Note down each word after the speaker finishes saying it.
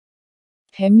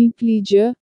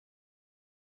Hemiplegia.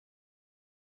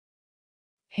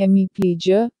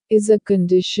 Hemiplegia is a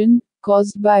condition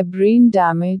caused by brain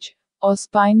damage or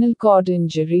spinal cord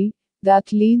injury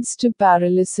that leads to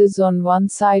paralysis on one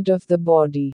side of the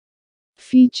body.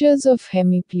 Features of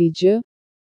hemiplegia.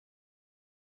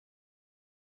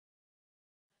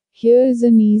 Here is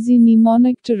an easy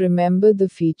mnemonic to remember the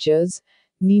features.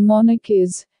 Mnemonic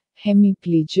is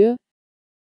hemiplegia.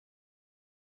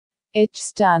 H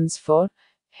stands for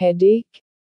headache.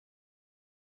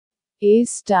 A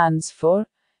stands for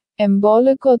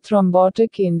embolic or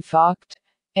thrombotic infarct.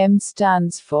 M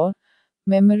stands for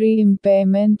memory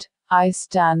impairment. I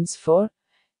stands for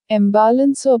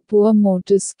imbalance or poor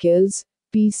motor skills.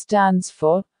 P stands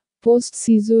for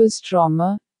post-seizure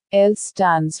trauma. L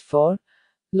stands for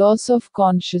loss of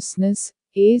consciousness.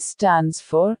 A stands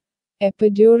for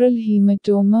epidural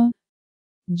hematoma.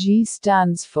 G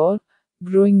stands for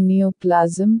growing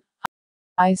neoplasm.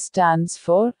 I stands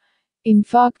for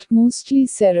infarct, mostly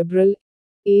cerebral.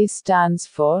 A stands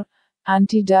for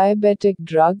anti-diabetic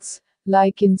drugs,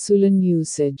 like insulin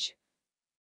usage.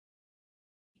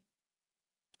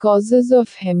 Causes of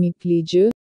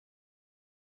hemiplegia.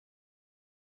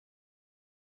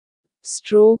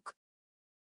 Stroke.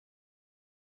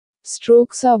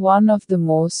 Strokes are one of the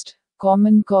most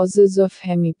common causes of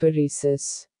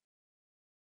hemiparesis.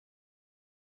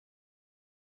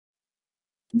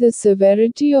 The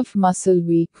severity of muscle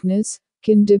weakness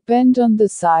can depend on the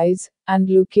size and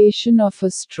location of a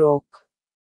stroke.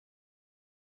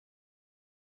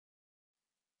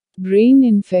 Brain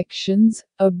infections.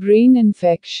 A brain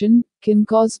infection can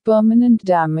cause permanent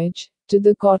damage to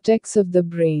the cortex of the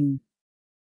brain.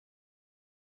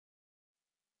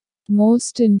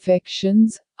 Most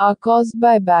infections are caused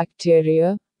by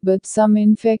bacteria, but some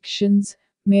infections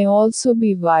may also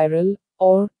be viral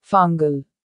or fungal.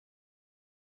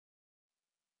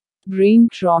 Brain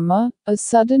trauma. A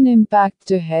sudden impact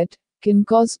to head can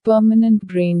cause permanent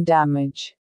brain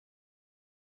damage.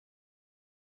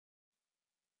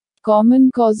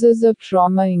 Common causes of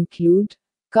trauma include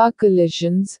car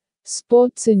collisions,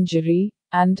 sports injury,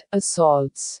 and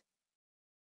assaults.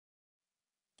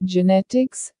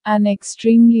 Genetics. An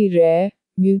extremely rare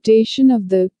mutation of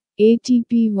the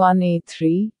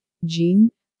ATP1A3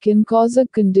 gene can cause a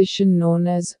condition known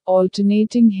as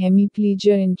alternating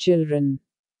hemiplegia in children.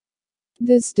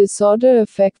 This disorder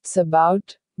affects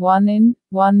about 1 in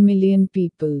 1 million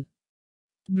people.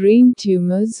 Brain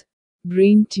tumors.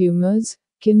 Brain tumors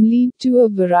can lead to a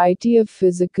variety of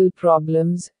physical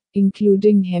problems,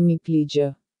 including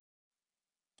hemiplegia.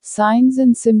 Signs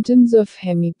and symptoms of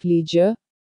hemiplegia.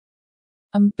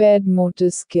 Impaired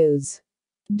motor skills.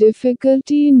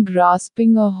 Difficulty in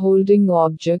grasping or holding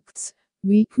objects,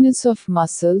 weakness of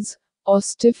muscles, or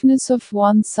stiffness of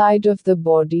one side of the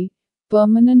body,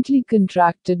 permanently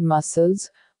contracted muscles,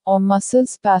 or muscle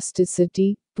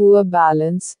spasticity, poor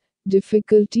balance,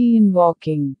 difficulty in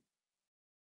walking.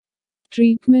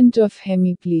 Treatment of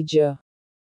hemiplegia.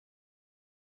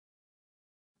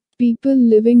 People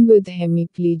living with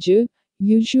hemiplegia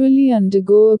usually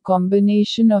undergo a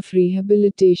combination of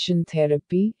rehabilitation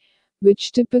therapy,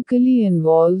 which typically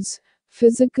involves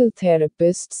physical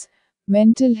therapists,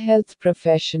 mental health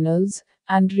professionals,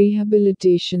 and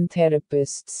rehabilitation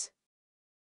therapists.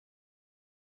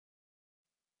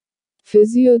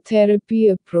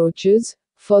 Physiotherapy approaches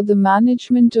for the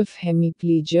management of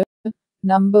hemiplegia.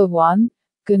 Number 1.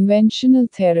 Conventional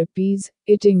therapies.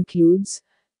 It includes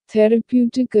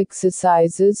therapeutic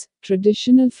exercises,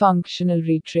 traditional functional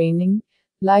retraining,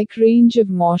 like range of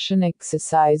motion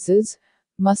exercises,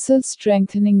 muscle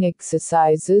strengthening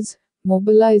exercises,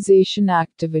 mobilization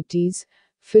activities,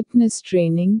 fitness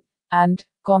training, and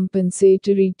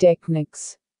compensatory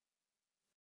techniques.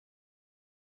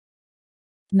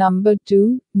 Number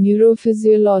 2.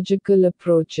 Neurophysiological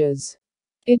approaches.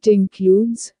 It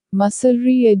includes muscle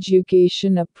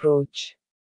re-education approach.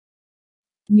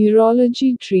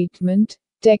 Neurology treatment,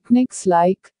 techniques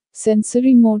like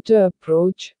sensory motor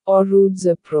approach or Rude's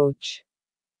approach.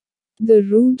 The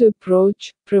Rude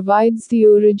approach provides the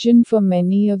origin for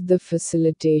many of the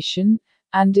facilitation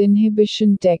and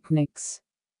inhibition techniques.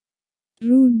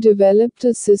 Rude developed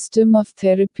a system of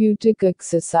therapeutic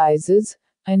exercises,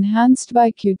 enhanced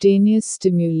by cutaneous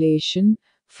stimulation,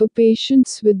 for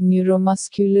patients with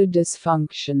neuromuscular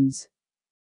dysfunctions.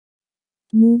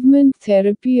 Movement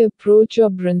therapy approach or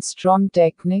brainstorm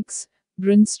techniques.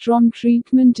 Brainstorm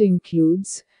treatment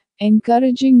includes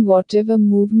encouraging whatever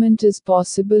movement is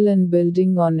possible and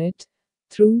building on it,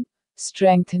 through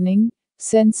strengthening,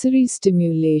 sensory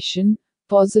stimulation,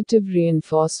 positive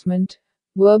reinforcement,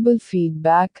 verbal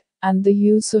feedback, and the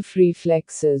use of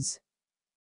reflexes.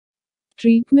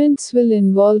 Treatments will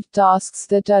involve tasks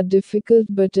that are difficult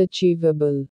but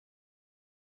achievable.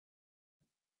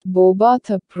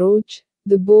 Bobath approach.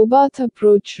 The Bobath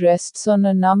approach rests on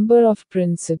a number of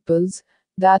principles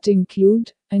that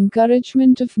include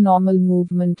encouragement of normal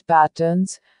movement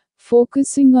patterns,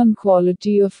 focusing on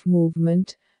quality of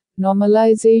movement,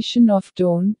 normalization of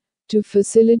tone, to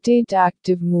facilitate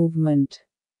active movement.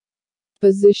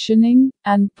 Positioning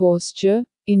and posture,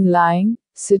 in lying,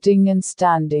 sitting and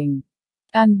standing.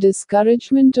 And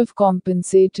discouragement of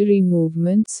compensatory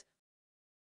movements.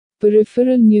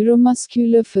 Peripheral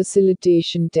neuromuscular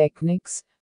facilitation techniques.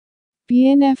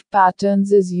 PNF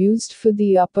patterns is used for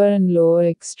the upper and lower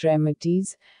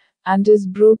extremities, and is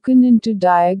broken into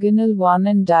diagonal 1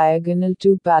 and diagonal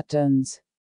 2 patterns.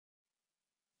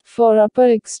 For upper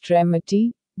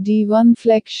extremity, D1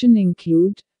 flexion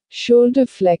include shoulder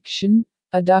flexion,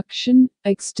 adduction,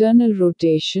 external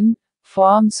rotation,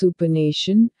 forearm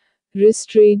supination,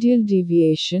 wrist radial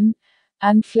deviation,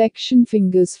 and flexion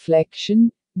fingers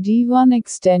flexion. D1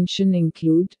 extension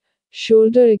include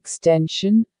shoulder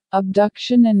extension,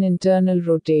 abduction and internal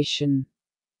rotation.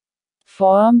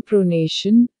 Forearm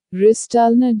pronation, wrist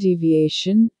ulnar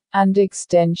deviation, and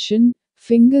extension,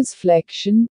 fingers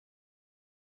flexion.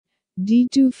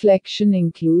 D2 flexion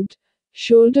include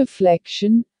shoulder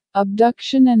flexion,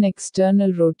 abduction and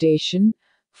external rotation,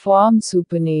 forearm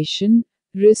supination,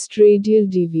 wrist radial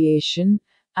deviation,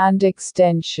 and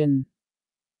extension.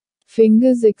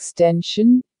 Fingers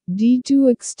extension. D2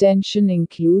 extension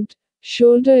include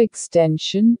shoulder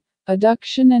extension,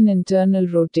 adduction and internal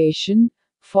rotation,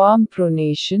 forearm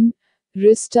pronation,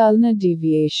 wrist ulnar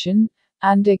deviation,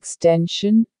 and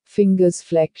extension, fingers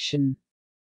flexion.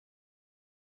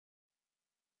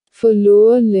 For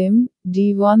lower limb,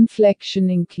 D1 flexion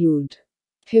include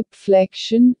hip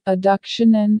flexion,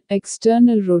 adduction and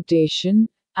external rotation,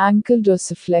 ankle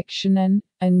dorsiflexion and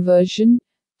inversion,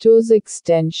 toes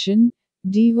extension.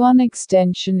 D1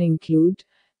 extension include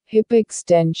hip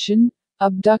extension,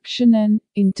 abduction and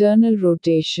internal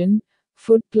rotation,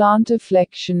 foot plantar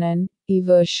flexion and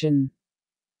eversion.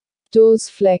 Toes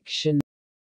flexion.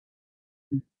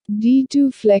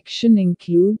 D2 flexion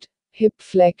include hip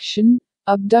flexion,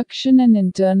 abduction and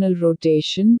internal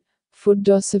rotation, foot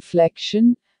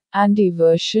dorsiflexion, and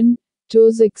eversion,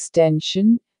 toes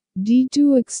extension.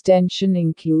 D2 extension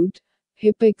include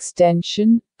hip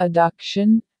extension,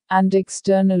 adduction, and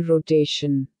external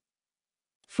rotation.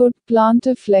 Foot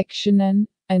plantar flexion and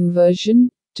inversion,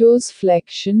 toes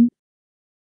flexion.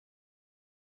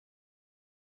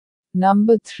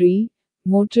 Number 3.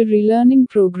 Motor relearning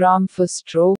program for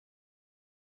stroke.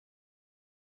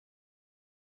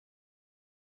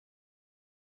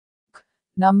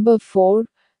 Number 4.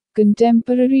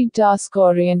 Contemporary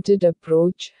task-oriented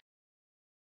approach.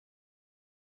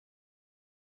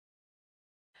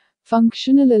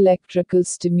 Functional electrical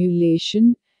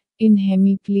stimulation. In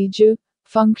hemiplegia,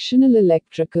 functional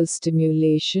electrical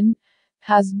stimulation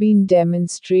has been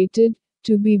demonstrated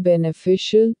to be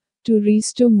beneficial to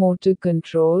restore motor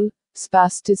control,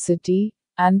 spasticity,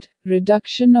 and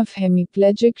reduction of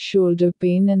hemiplegic shoulder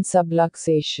pain and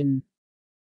subluxation.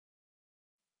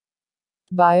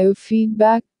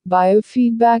 Biofeedback.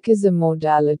 Biofeedback is a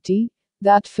modality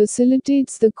that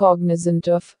facilitates the cognizance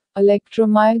of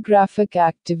electromyographic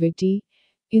activity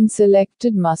in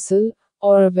selected muscle,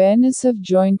 or awareness of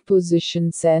joint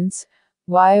position sense,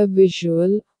 via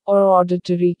visual or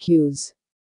auditory cues.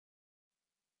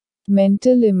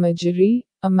 Mental imagery.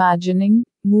 Imagining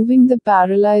moving the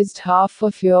paralyzed half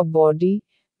of your body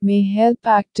may help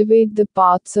activate the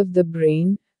parts of the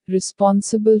brain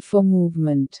responsible for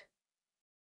movement.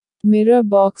 Mirror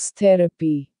box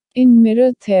therapy. In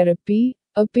mirror therapy,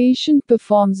 a patient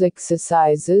performs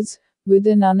exercises with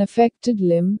an unaffected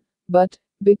limb, but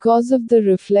because of the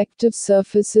reflective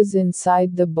surfaces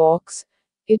inside the box,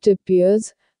 it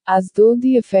appears as though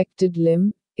the affected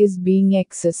limb is being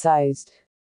exercised.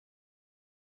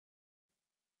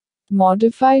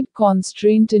 Modified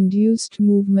constraint-induced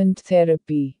movement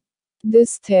therapy.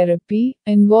 This therapy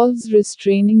involves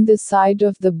restraining the side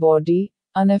of the body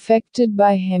unaffected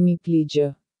by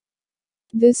hemiplegia.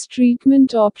 This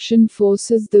treatment option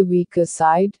forces the weaker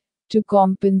side to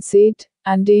compensate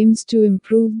and aims to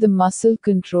improve the muscle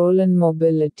control and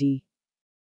mobility.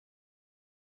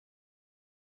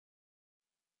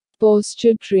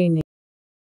 Posture training.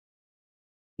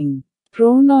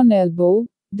 Prone on elbow.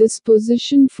 This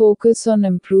position focuses on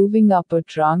improving upper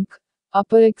trunk,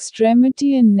 upper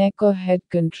extremity and neck or head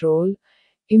control,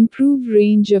 improve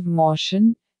range of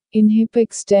motion, in hip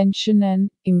extension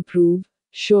and improve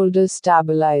shoulder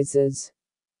stabilizers.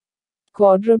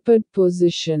 Quadruped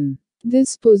position.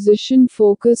 This position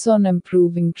focus on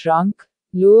improving trunk,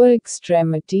 lower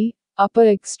extremity, upper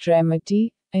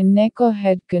extremity, and neck or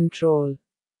head control.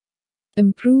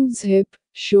 Improves hip,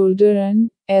 shoulder and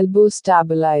elbow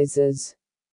stabilizers.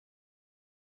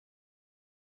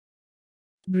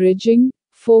 Bridging,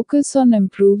 focus on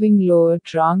improving lower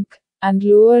trunk and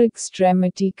lower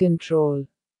extremity control.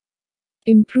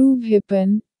 Improve hip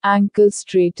and ankle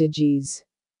strategies.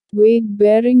 Weight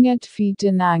bearing at feet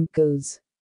and ankles.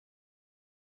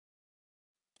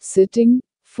 Sitting,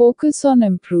 focus on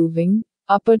improving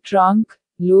upper trunk,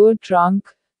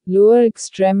 lower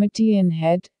extremity and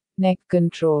head, neck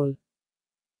control.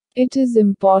 It is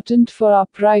important for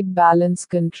upright balance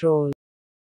control.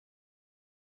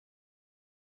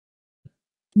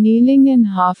 Kneeling and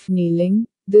half kneeling,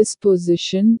 this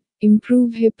position,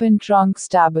 improve hip and trunk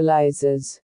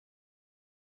stabilizers.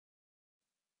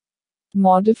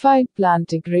 Modified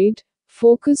plantigrade,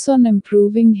 focus on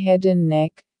improving head and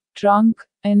neck, trunk,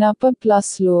 and upper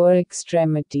plus lower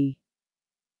extremity.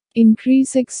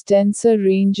 Increase extensor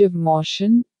range of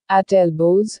motion, at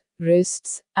elbows,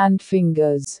 wrists, and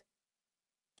fingers.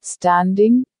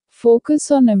 Standing,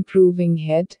 focus on improving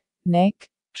head, neck,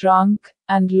 trunk,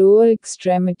 and lower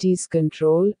extremities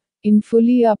control, in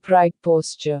fully upright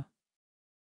posture.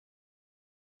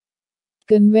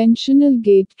 Conventional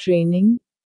gait training.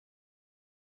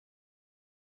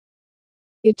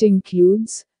 It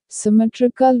includes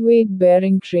symmetrical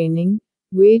weight-bearing training,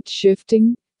 weight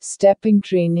shifting, stepping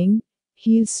training,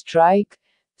 heel strike,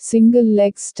 single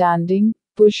leg standing,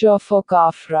 push-off or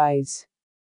calf rise.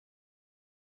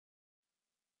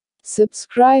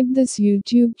 Subscribe this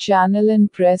YouTube channel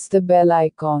and press the bell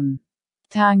icon.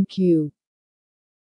 Thank you.